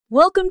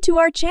Welcome to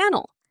our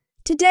channel.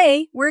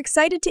 Today, we're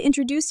excited to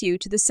introduce you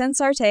to the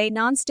SENSARTE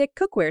Nonstick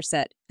Cookware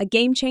set, a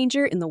game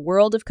changer in the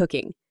world of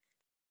cooking.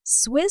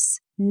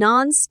 Swiss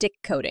non-stick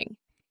coating.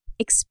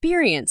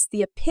 Experience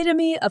the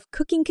epitome of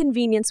cooking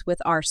convenience with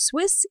our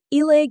Swiss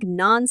ILAG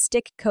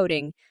non-stick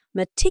coating,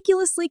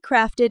 meticulously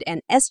crafted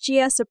and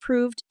SGS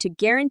approved to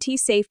guarantee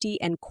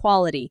safety and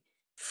quality.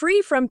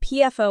 Free from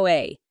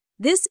PFOA,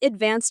 this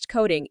advanced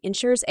coating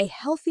ensures a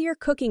healthier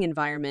cooking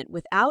environment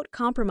without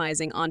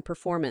compromising on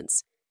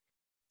performance.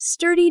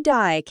 Sturdy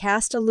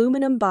die-cast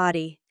aluminum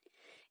body.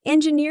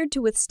 Engineered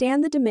to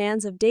withstand the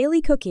demands of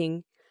daily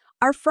cooking,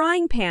 our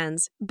frying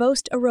pans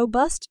boast a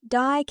robust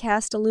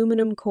die-cast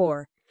aluminum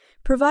core,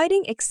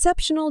 providing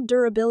exceptional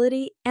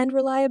durability and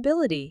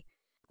reliability.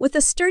 With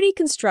a sturdy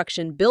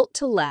construction built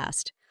to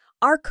last,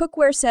 our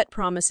cookware set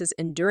promises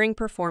enduring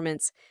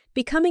performance,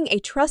 becoming a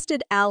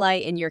trusted ally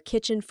in your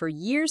kitchen for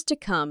years to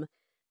come.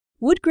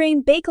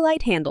 Woodgrain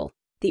Bakelite Handle.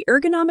 The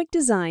ergonomic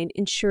design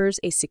ensures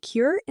a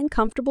secure and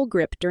comfortable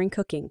grip during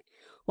cooking,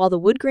 while the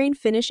wood grain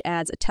finish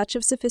adds a touch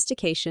of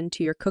sophistication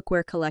to your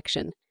cookware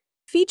collection.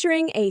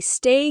 Featuring a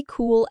stay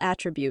cool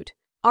attribute,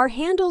 our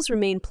handles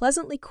remain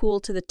pleasantly cool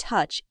to the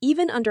touch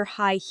even under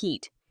high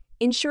heat,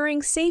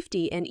 ensuring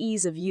safety and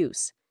ease of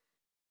use.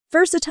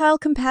 Versatile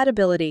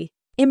compatibility.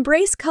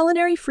 Embrace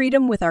culinary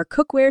freedom with our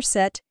cookware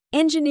set,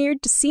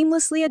 engineered to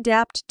seamlessly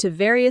adapt to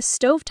various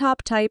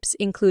stovetop types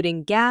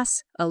including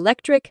gas,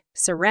 electric,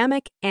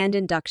 ceramic, and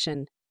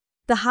induction.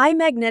 The high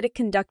magnetic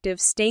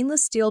conductive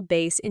stainless steel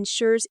base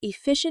ensures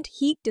efficient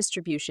heat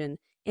distribution,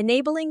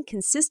 enabling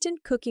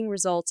consistent cooking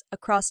results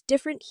across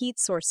different heat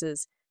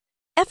sources.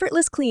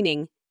 Effortless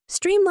cleaning.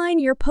 Streamline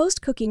your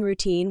post-cooking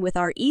routine with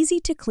our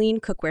easy-to-clean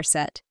cookware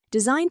set,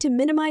 designed to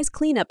minimize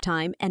cleanup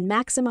time and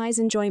maximize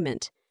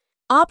enjoyment.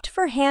 Opt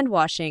for hand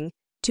washing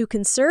to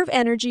conserve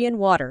energy and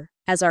water,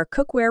 as our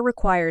cookware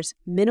requires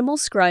minimal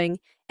scrubbing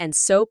and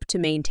soap to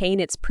maintain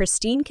its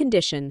pristine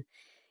condition,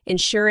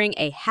 ensuring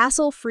a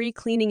hassle-free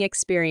cleaning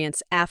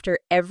experience after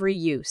every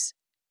use.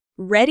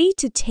 Ready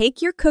to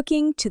take your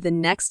cooking to the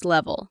next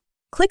level?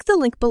 Click the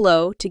link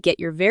below to get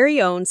your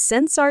very own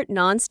SENSARTE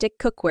Nonstick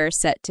Cookware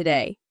set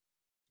today.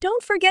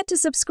 Don't forget to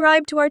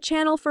subscribe to our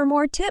channel for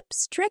more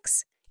tips,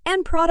 tricks,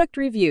 and product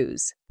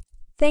reviews.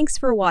 Thanks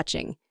for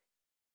watching.